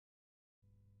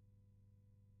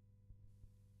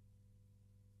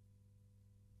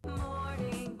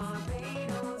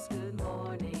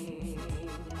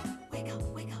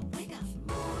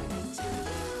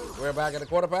We're back at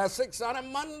 6:15 on a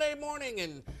Monday morning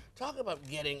and talk about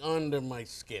getting under my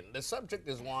skin. The subject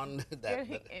is one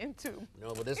Getting into.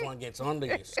 no, but this one gets under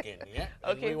your skin, yeah?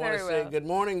 And Okay, we want to very say well. good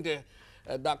morning to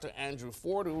Dr. Andrew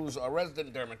Ford, who's a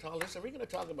resident dermatologist. And we're going to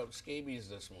talk about scabies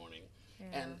this morning.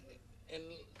 Yeah. And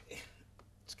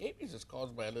scabies is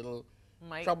caused by a little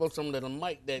Mite. troublesome little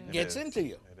mite that It gets is. into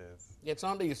you, It is. gets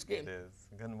under your skin. It is.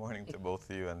 Good morning to both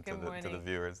of you and Good to the morning.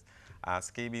 viewers.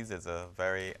 Scabies is a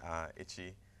very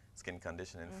itchy skin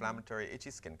condition, inflammatory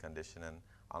itchy skin condition, and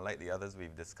unlike the others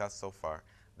we've discussed so far,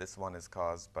 this one is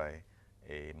caused by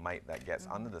a mite that gets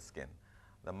under the skin.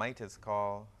 The mite is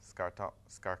called Scarcoptes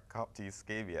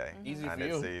scabiei, Easy and for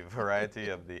it's you. a variety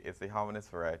of it's the hominous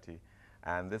variety,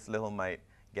 and this little mite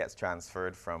gets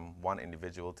transferred from one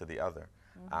individual to the other.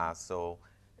 So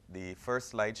the first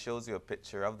slide shows you a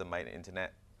picture of the mite,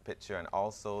 internet picture, and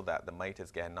also that the mite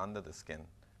is getting under the skin,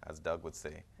 as Doug would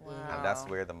say. Wow. And that's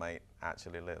where the mite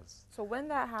actually lives. So when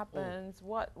that happens,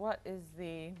 what is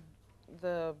the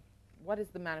what is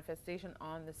the manifestation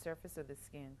on the surface of the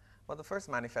skin? Well, the first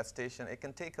manifestation, it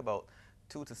can take about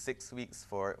 2 to 6 weeks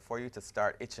for you to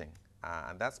start itching.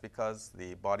 And that's because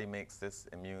the body makes this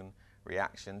immune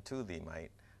reaction to the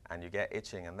mite, and you get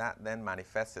itching, and that then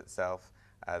manifests itself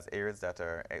as areas that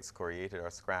are excoriated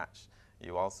or scratched.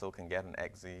 You also can get an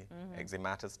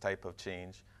eczematous type of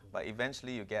change, but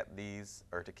eventually you get these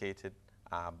urticated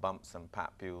bumps and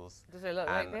papules. Does it look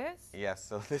like this? Yes,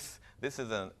 so this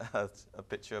is a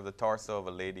picture of the torso of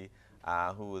a lady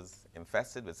who was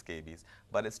infested with scabies,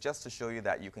 but it's just to show you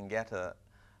that you can get a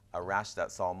rash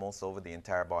that's almost over the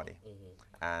entire body.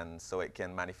 And so it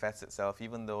can manifest itself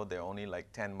even though there are only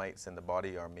like 10 mites in the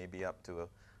body, or maybe up to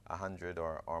 100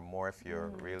 or more if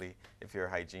you're if your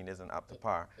hygiene isn't up to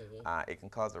par. It can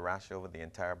cause a rash over the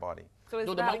entire body. So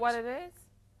is that what it is?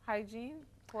 Hygiene?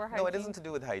 Poor hygiene? No, it isn't to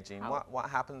do with hygiene. What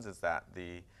happens is that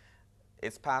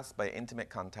it's passed by intimate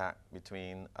contact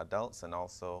between adults and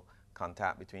also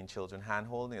contact between children. Hand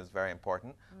holding is very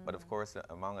important, but of course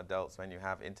among adults, when you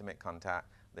have intimate contact,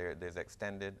 there's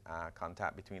extended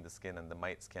contact between the skin, and the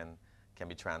mites can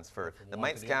be transferred. The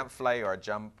mites can't fly or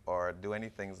jump or do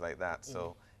anything like that,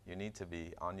 so you need to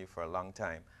be on you for a long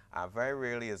time. Very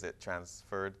rarely is it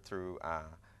transferred through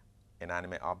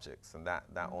inanimate objects, and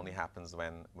that only happens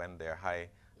when there are high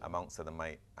amounts of the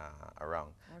mite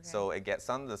around. Okay. So it gets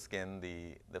under the skin.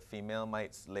 The female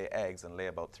mites lay eggs and lay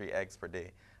about 3 eggs per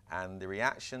day. And the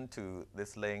reaction to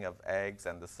this laying of eggs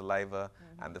and the saliva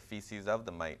and the feces of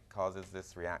the mite causes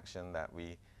this reaction that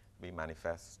we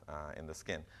manifest in the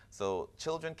skin. So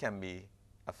children can be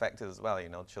affected as well. You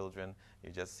know, children,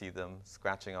 you just see them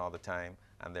scratching all the time,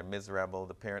 and they're miserable.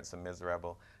 The parents are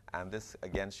miserable. And this,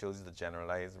 again, shows you the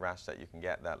generalized rash that you can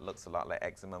get that looks a lot like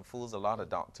eczema and fools a lot of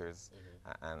doctors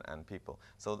and people.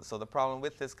 So the problem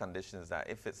with this condition is that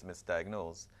if it's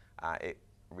misdiagnosed, it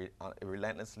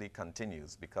relentlessly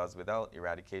continues, because without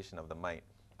eradication of the mite,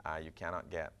 you cannot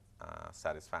get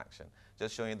satisfaction.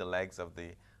 Just showing you the legs of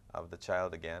the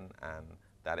child again, and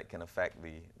that it can affect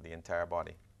the entire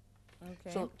body.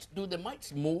 Okay. So do the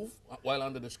mites move while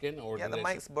under the skin? Or Yeah, the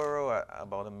mites burrow at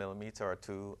about 1 millimeter or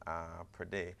 2 per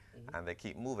day, and they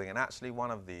keep moving. And actually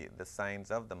one of the signs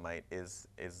of the mite is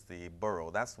the burrow.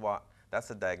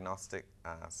 That's a diagnostic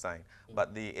sign.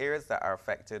 But the areas that are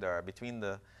affected are between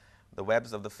the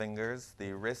webs of the fingers,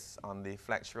 the wrists on the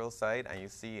flexural side, and you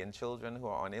see in children who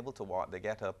are unable to walk, they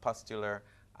get a pustular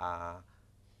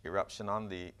eruption on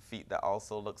the feet that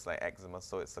also looks like eczema.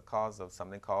 So it's the cause of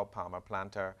something called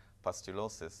palmoplantar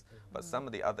pustulosis. But some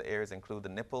of the other areas include the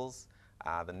nipples,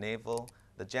 the navel,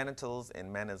 the genitals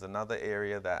in men is another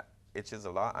area that itches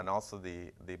a lot, and also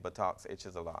the buttocks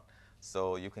itches a lot.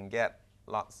 So you can get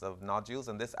lots of nodules,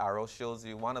 and this arrow shows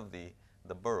you one of the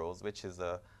burrows, which is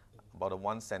about a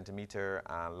 1 centimeter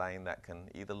line that can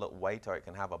either look white or it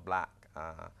can have a black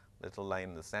little line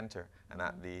in the center. And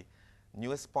at the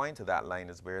newest point of that line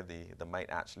is where the mite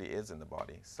actually is in the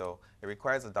body. So it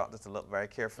requires the doctor to look very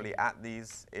carefully at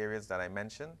these areas that I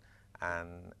mentioned,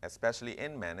 and especially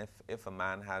in men, if a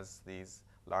man has these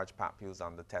large papules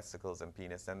on the testicles and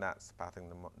penis, then that's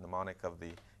pathognomonic of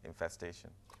the infestation.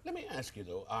 Let me ask you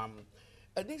though,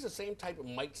 are these the same type of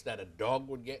mites that a dog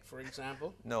would get, for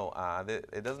example? No,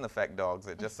 it doesn't affect dogs.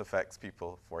 It just affects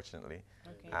people, fortunately.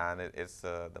 Okay. And it's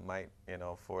the mite, you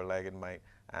know, 4-legged mite.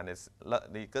 And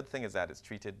the good thing is that it's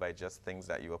treated by just things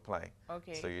that you apply.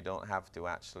 Okay. So you don't have to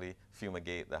actually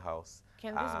fumigate the house.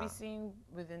 Can this be seen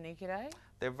with the naked eye?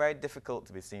 They're very difficult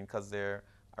to be seen because they're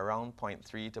around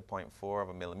 0.3 to 0.4 of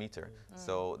a millimeter.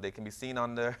 So they can be seen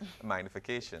under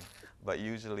magnification, but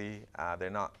usually they're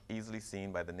not easily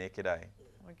seen by the naked eye.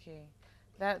 Okay.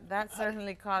 That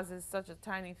certainly causes such a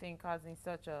tiny thing causing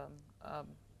such a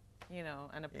you know,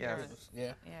 an Yes. appearance.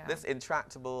 Yeah. Yeah. This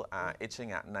intractable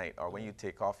itching at night or when you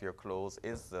take off your clothes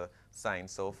is the sign.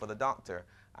 So for the doctor,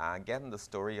 getting the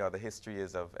story or the history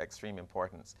is of extreme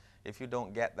importance. If you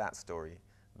don't get that story,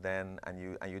 then and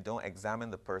you don't examine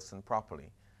the person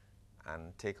properly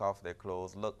and take off their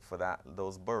clothes, look for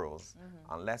those burrows.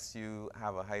 Unless you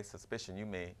have a high suspicion, you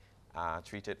may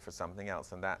treat it for something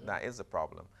else, and that is a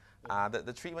problem.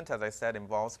 The treatment, as I said,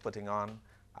 involves putting on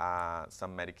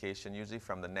some medication, usually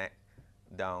from the neck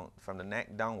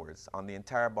downwards on the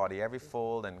entire body, every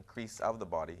fold and crease of the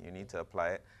body. You need to apply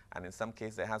it, and in some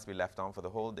cases, it has to be left on for the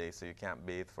whole day, so you can't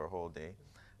bathe for a whole day,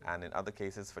 and in other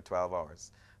cases, for 12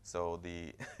 hours. So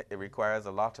it requires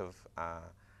a lot of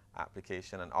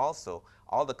application, and also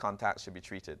all the contacts should be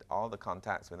treated. All the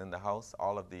contacts within the house,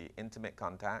 all of the intimate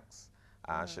contacts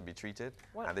should be treated,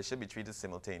 and they should be treated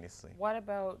simultaneously. What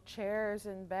about chairs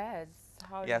and beds?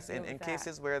 How Yes, do you deal in with that?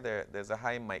 cases where there's a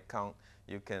high mite count,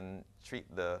 you can treat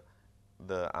the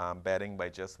bedding by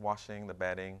just washing the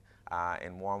bedding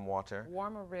in warm water.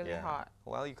 Warm or really Yeah. hot?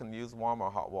 Well, you can use warm or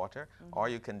hot water, or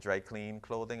you can dry clean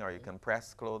clothing, or you can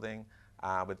press clothing.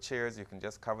 With chairs, you can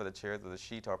just cover the chairs with a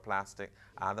sheet or plastic.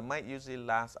 The mite usually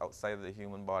lasts outside of the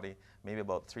human body maybe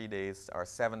about 3 days or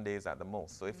 7 days at the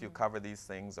most. So if you cover these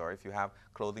things, or if you have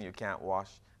clothing you can't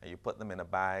wash and you put them in a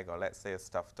bag, or let's say a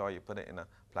stuffed toy, you put it in a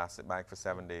plastic bag for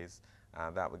 7 days,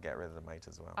 that would get rid of the mite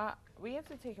as well. We have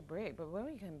to take a break, but when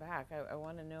we come back, I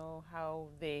want to know how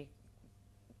they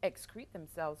excrete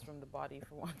themselves from the body,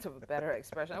 for want of a better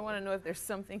expression. I want to know if there's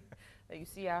something that you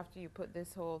see after you put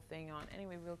this whole thing on.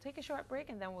 Anyway, we'll take a short break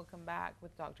and then we'll come back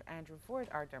with Dr. Andrew Ford,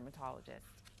 our dermatologist.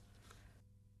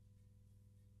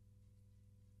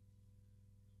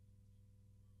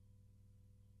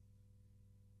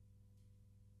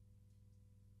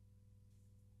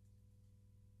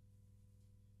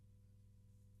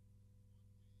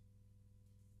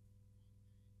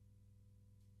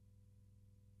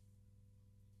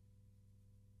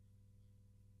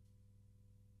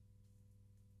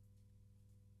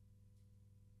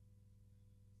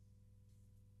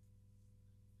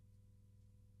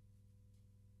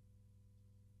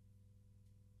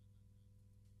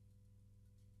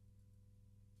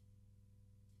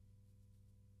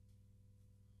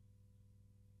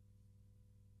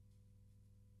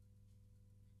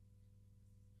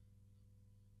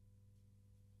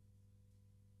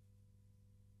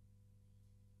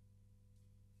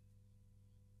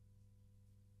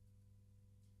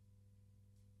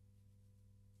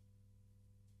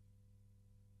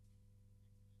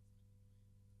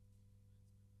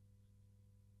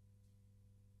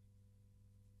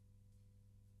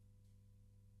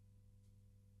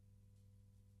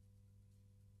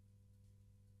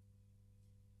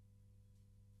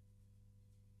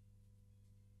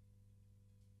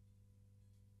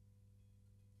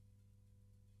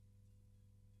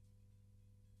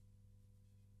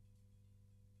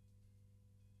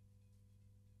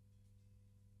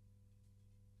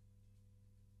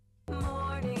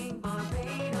 Morning,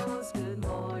 Barbados, good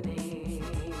morning.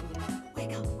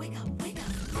 Wake up, wake up, wake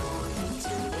up. Morning to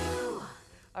you.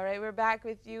 All right, we're back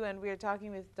with you, and we're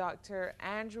talking with Dr.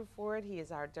 Andrew Ford. He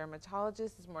is our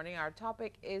dermatologist this morning. Our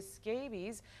topic is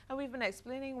scabies, and we've been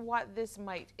explaining what this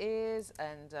mite is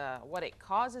and what it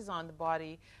causes on the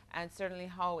body, and certainly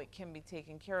how it can be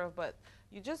taken care of. But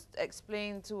you just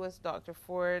explained to us, Dr.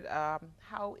 Ford,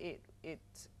 how it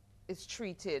is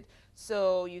treated.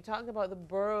 So you talked about the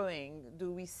burrowing.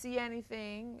 Do we see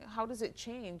anything? How does it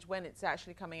change when it's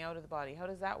actually coming out of the body? How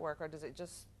does that work, or does it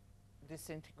just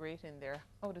disintegrate in there?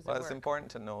 How does it Well, work? it's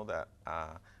important to know that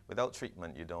without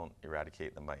treatment, you don't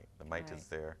eradicate the mite. The mite is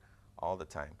there all the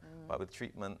time. But with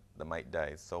treatment, the mite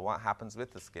dies. So what happens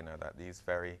with the skin are that these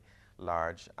very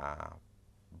large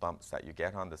bumps that you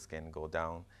get on the skin go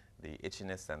down. The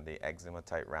itchiness and the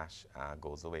eczema-type rash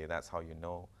goes away. That's how you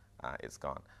know it's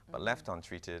gone. But left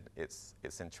untreated, it's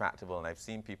intractable. And I've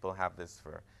seen people have this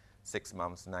for 6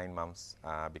 months, 9 months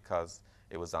because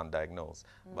it was undiagnosed.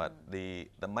 But the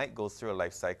mite goes through a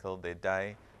life cycle. They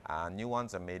die. New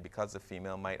ones are made because the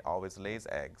female mite always lays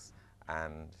eggs,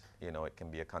 and you know it can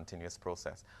be a continuous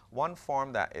process. One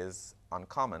form that is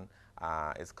uncommon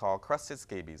is called crusted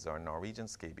scabies or Norwegian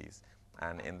scabies.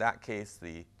 And in that case,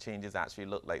 the changes actually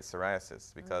look like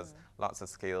psoriasis because lots of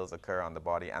scales occur on the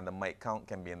body, and the mite count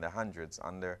can be in the hundreds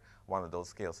under one of those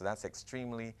scales. So that's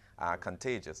extremely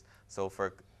contagious. So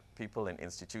for people in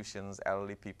institutions,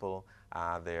 elderly people,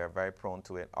 they are very prone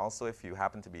to it. Also, if you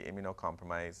happen to be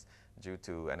immunocompromised due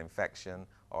to an infection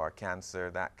or cancer,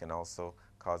 that can also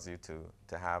cause you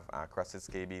to have crusted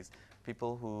scabies.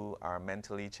 people who are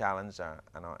mentally challenged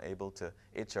and are able to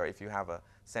itch, or if you have a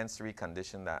sensory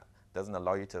condition that doesn't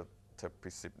allow you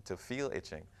to feel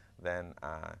itching, then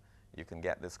you can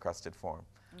get this crusted form.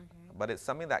 But it's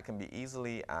something that can be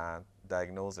easily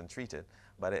diagnosed and treated.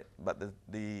 But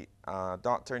the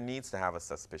doctor needs to have a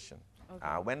suspicion.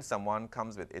 When someone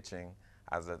comes with itching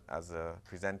as a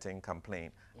presenting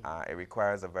complaint, it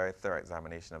requires a very thorough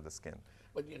examination of the skin.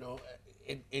 But you know,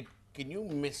 can you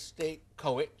mistake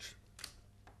coach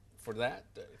for that,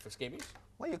 for scabies?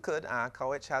 Well, you could.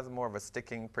 Coach has more of a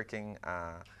sticking, pricking,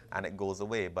 and it goes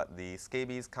away. But the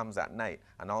scabies comes at night,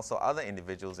 and also other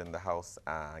individuals in the house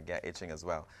get itching as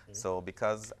well. So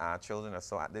because children are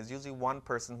so, there's usually one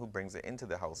person who brings it into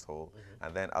the household,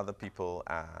 and then other people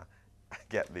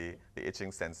get the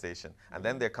itching sensation, and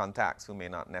then their contacts who may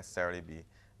not necessarily be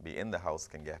in the house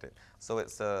can get it. So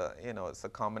it's a, you know, it's a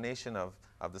combination of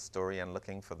the story and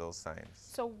looking for those signs.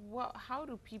 So how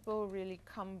do people really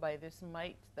come by this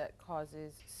mite that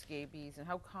causes scabies, and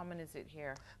how common is it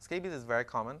here? Scabies is very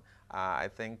common. I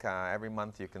think every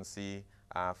month you can see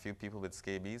a few people with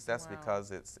scabies. That's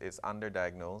because it's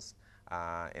underdiagnosed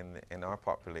in our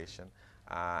population.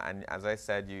 And as I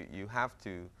said, you have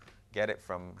to get it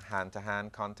from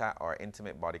hand-to-hand contact or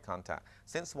intimate body contact.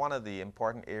 Since one of the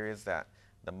important areas that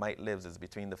the mite lives is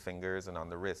between the fingers and on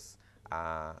the wrists,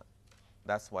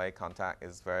 that's why contact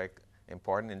is very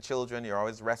important. In children, you're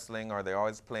always wrestling or they're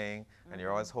always playing and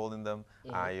you're always holding them.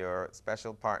 Your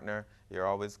special partner, you're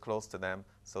always close to them.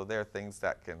 So there are things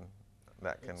that can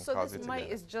cause you to So this get mite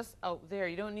it. is just out there.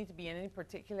 You don't need to be in any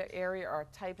particular area or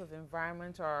type of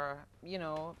environment, or, you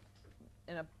know,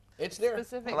 in a It's there.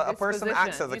 specific Well, a person disposition.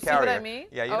 acts as a You carrier. see what I mean?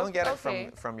 Yeah, you don't get it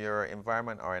okay. from your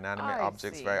environment or inanimate I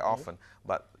objects see. very often,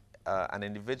 but an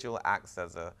individual acts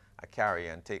as a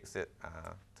carrier and takes it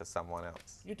to someone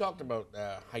else. You talked about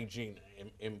hygiene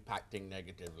impacting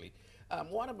negatively.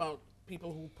 What about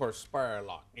people who perspire a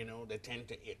lot? You know, they tend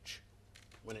to itch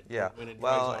when it dries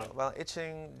on. Well,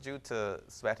 itching due to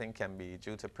sweating can be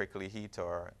due to prickly heat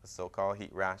or so-called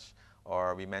heat rash,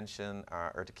 or we mentioned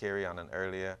urticaria on an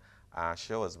earlier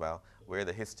show as well, where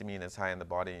the histamine is high in the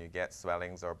body and you get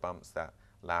swellings or bumps that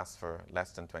last for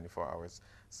less than 24 hours.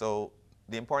 So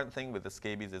the important thing with the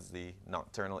scabies is the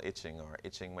nocturnal itching, or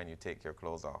itching when you take your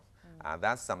clothes off.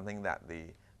 That's something that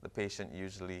the patient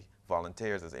usually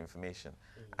volunteers as information.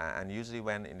 And usually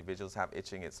when individuals have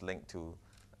itching, it's linked to,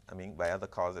 I mean, by other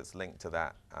causes, it's linked to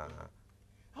that.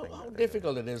 How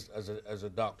difficult it is as a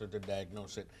doctor to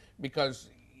diagnose it, because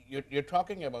you're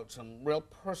talking about some real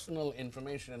personal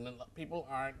information, and people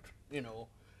aren't, you know,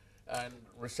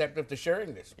 receptive to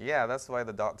sharing this. Yeah, that's why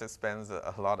the doctor spends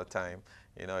a lot of time.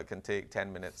 You know, it can take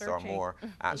 10 minutes Searching. or more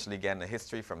actually getting a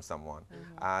history from someone.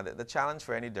 The challenge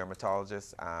for any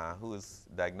dermatologist who is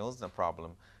diagnosing a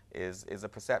problem is a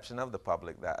perception of the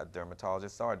public that a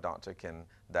dermatologist or a doctor can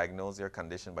diagnose your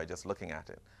condition by just looking at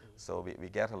it. So we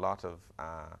get a lot of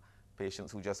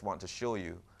patients who just want to show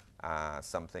you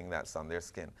something that's on their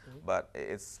skin. But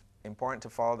it's important to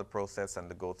follow the process and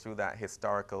to go through that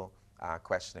historical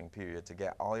questioning period to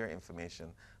get all your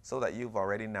information so that you've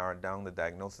already narrowed down the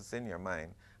diagnosis in your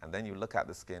mind, and then you look at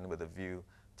the skin with a view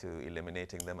to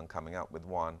eliminating them and coming up with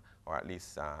one, or at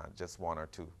least just one or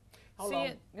two. How See long?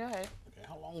 it? Go ahead. Okay,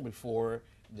 how long before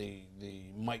the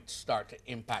mites start to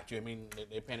impact you? I mean,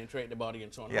 they penetrate the body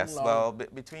and so on. Yes, How long? well,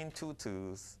 between 2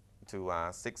 to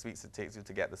 6 weeks it takes you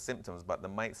to get the symptoms, but the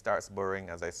mite starts burrowing,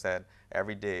 as I said,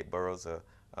 every day it burrows a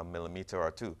millimeter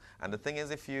or two. And the thing is,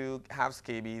 if you have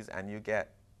scabies and you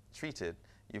get treated,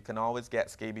 you can always get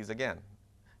scabies again.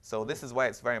 So this is why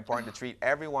it's very important to treat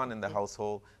everyone in the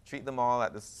household, treat them all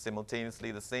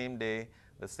simultaneously, the same day,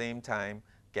 the same time,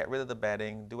 get rid of the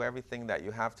bedding, do everything that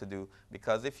you have to do,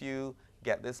 because if you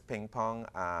get this ping pong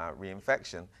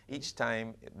reinfection, each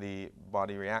time the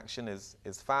body reaction is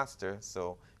faster,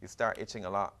 so you start itching a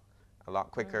lot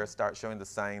quicker, start showing the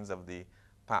signs of the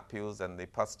papules and the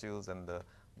pustules and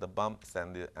the bumps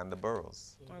and the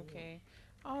burrows. Okay.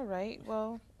 All right.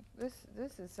 Well, this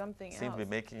is something Seems else. to be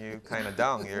making you kind of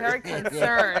down. You're Very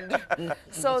concerned.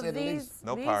 So say the least.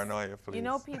 No paranoia, please. You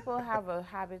know, people have a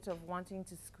habit of wanting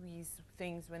to squeeze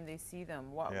things when they see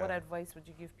them. What Yeah. advice would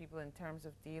you give people in terms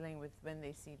of dealing with when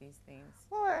they see these things?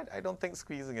 Well, I don't think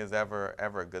squeezing is ever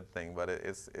a good thing, but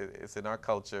it's in our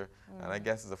culture, and I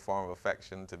guess it's a form of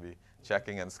affection to be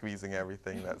checking and squeezing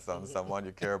everything that's on someone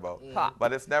you care about. Pop.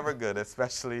 But it's never good,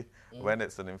 especially when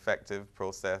it's an infective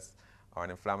process or an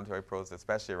inflammatory process,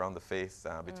 especially around the face,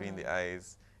 between the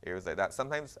eyes, areas like that.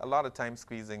 Sometimes, a lot of times,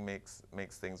 squeezing makes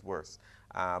things worse.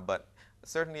 But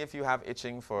certainly if you have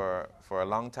itching for a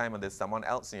long time and there's someone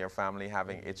else in your family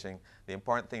having itching, the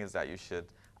important thing is that you should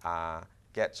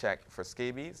get checked for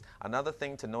scabies. Another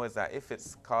thing to know is that if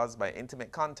it's caused by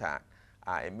intimate contact,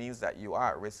 it means that you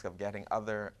are at risk of getting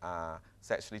other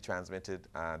sexually transmitted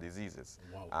diseases.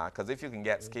 Wow. Because if you can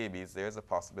get scabies, there's a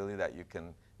possibility that you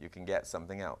can get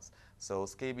something else. So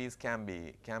scabies can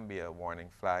be a warning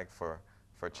flag for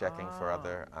checking for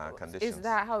other conditions. Is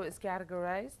that how it's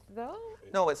categorized, though?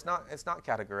 No, it's not. It's not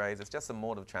categorized. It's just a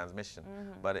mode of transmission.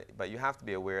 But you have to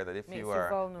be aware that if Makes you you are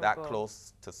vulnerable. that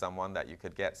close to someone that you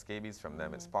could get scabies from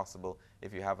them, it's possible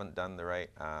if you haven't done the right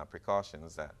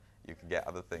precautions that you can get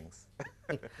other things.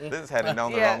 This is heading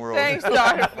down the wrong road. Thanks,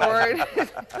 Dr. Ford.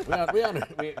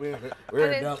 We're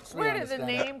And adults. We where did the understand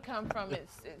name come from?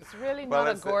 It's really Well,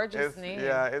 not a gorgeous name.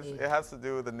 Yeah, it has to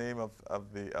do with the name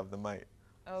of the mite.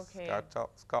 Okay.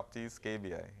 Scabies,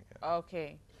 scabiei. Yeah.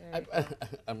 Okay.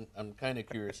 I'm kind of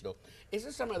curious though. Is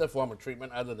there some other form of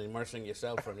treatment other than immersing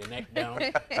yourself from your neck down?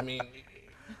 I mean,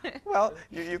 Well,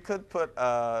 you could put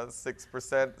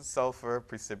 6% sulfur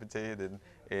precipitated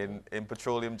in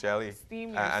petroleum jelly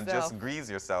Steam and just yourself. grease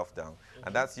yourself down.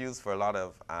 And that's used for a lot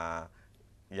of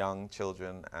young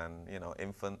children and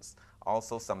infants.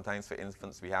 Also, sometimes for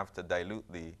infants, we have to dilute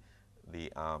the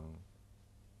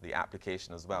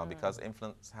application as well because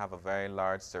infants have a very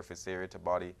large surface area to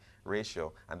body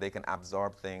ratio and they can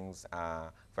absorb things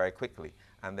very quickly.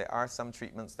 And there are some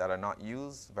treatments that are not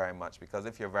used very much because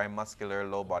if you're very muscular,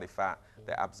 low body fat,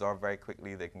 they absorb very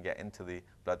quickly, they can get into the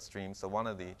bloodstream. So one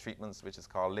of the treatments, which is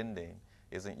called lindane,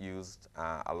 isn't used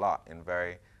a lot in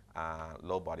very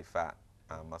low body fat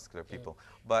muscular people.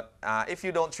 But if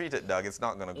you don't treat it, Doug, it's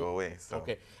not going to go away. So.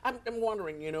 okay. I'm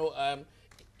wondering,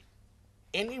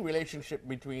 any relationship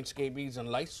between scabies and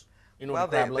lice? Well,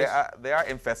 the crab lice? they are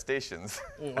infestations.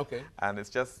 Okay. And it's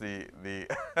just the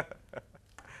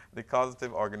the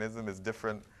causative organism is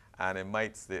different, and in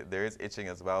mites there is itching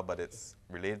as well, but it's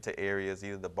related to areas,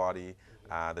 either the body,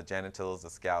 the genitals, the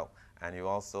scalp, and you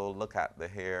also look at the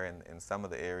hair in some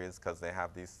of the areas because they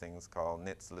have these things called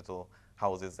nits, little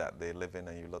houses that they live in,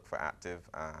 and you look for active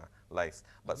lice.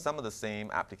 But some of the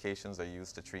same applications are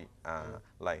used to treat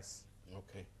lice.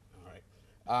 Okay, all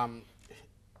right.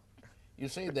 You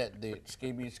say that the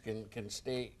scabies can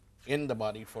stay in the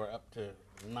body for up to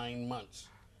 9 months.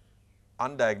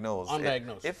 Undiagnosed.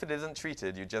 Undiagnosed. If it isn't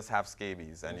treated, you just have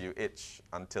scabies and you itch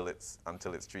until it's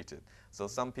treated. So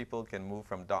some people can move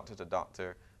from doctor to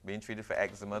doctor being treated for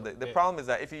eczema. The problem is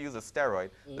that if you use a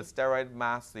steroid, the steroid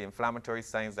masks the inflammatory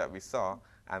signs that we saw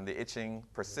and the itching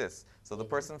persists. So the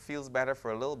person feels better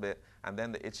for a little bit and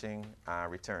then the itching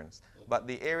returns. But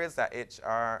the areas that itch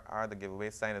are the giveaway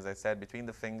sign, as I said, between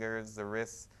the fingers, the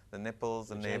wrists, the nipples,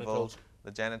 the navel, genitals.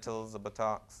 the genitals, the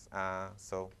buttocks.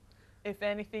 If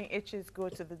anything itches, go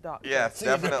to the doctor. Yes,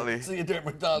 definitely. See a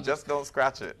dermatologist. Just don't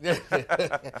scratch it.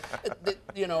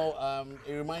 It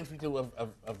reminds me too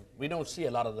of we don't see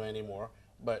a lot of them anymore,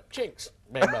 but chinks,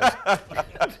 bed bugs.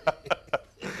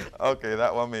 Okay,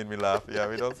 that one made me laugh. Yeah,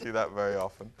 we don't see that very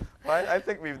often. But I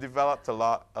think we've developed a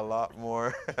lot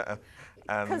more.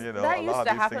 And Because a that lot used of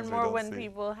to these happen things we more don't when see.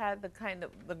 people had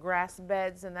the grass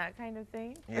beds and that kind of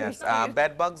thing. Yes,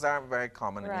 bed bugs aren't very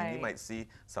common. I mean, you Right. might see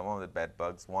someone with bed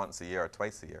bugs once a year or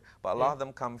twice a year, but a lot of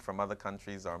them come from other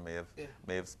countries or may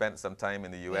have spent some time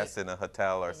in the U.S. in a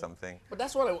hotel or something. But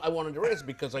that's what I wanted to raise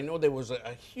because I know there was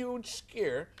a huge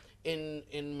scare in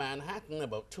Manhattan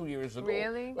about 2 years ago.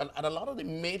 Really? At a lot of the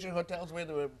major hotels where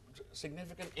there were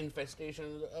significant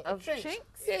infestations of chinks.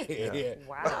 chinks? Yeah.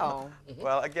 Wow.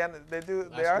 Well, again, there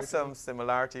That's are good. some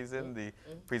similarities in the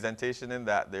presentation in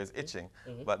that there's itching,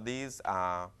 but these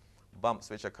bumps,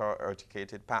 which are called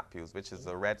urticated papules, which is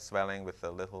a red swelling with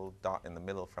a little dot in the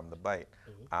middle from the bite.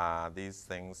 These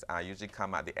things usually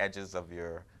come at the edges of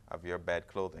your bed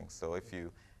clothing. So if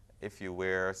you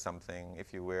wear something,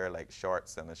 if you wear like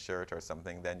shorts and a shirt or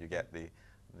something, then you get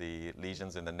the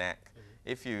lesions in the neck.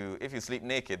 If you sleep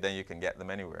naked, then you can get them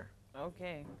anywhere.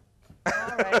 Okay.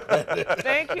 All right.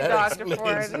 Thank you, That Dr.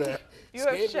 explains Ford. that. You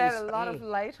have shed a Scabies, lot of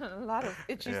light on a lot of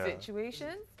itchy Yeah.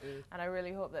 situations, and I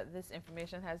really hope that this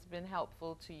information has been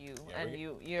helpful to you, Yeah, and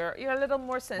we- you're a little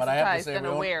more But I have to sensitized say, and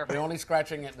aware. we're only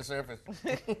scratching at the surface.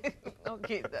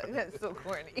 Okay, that's so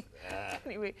corny.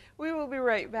 Anyway, we will be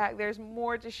right back. There's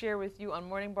more to share with you on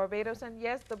Morning Barbados. And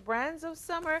yes, the brands of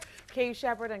summer, Cave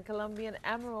Shepherd and Colombian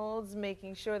Emeralds,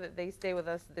 making sure that they stay with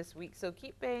us this week. So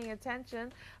keep paying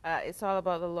attention. It's all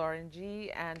about the Lauren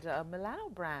G and Milano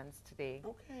brands today.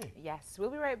 Okay. Yes,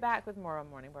 we'll be right back with more on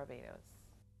Morning Barbados.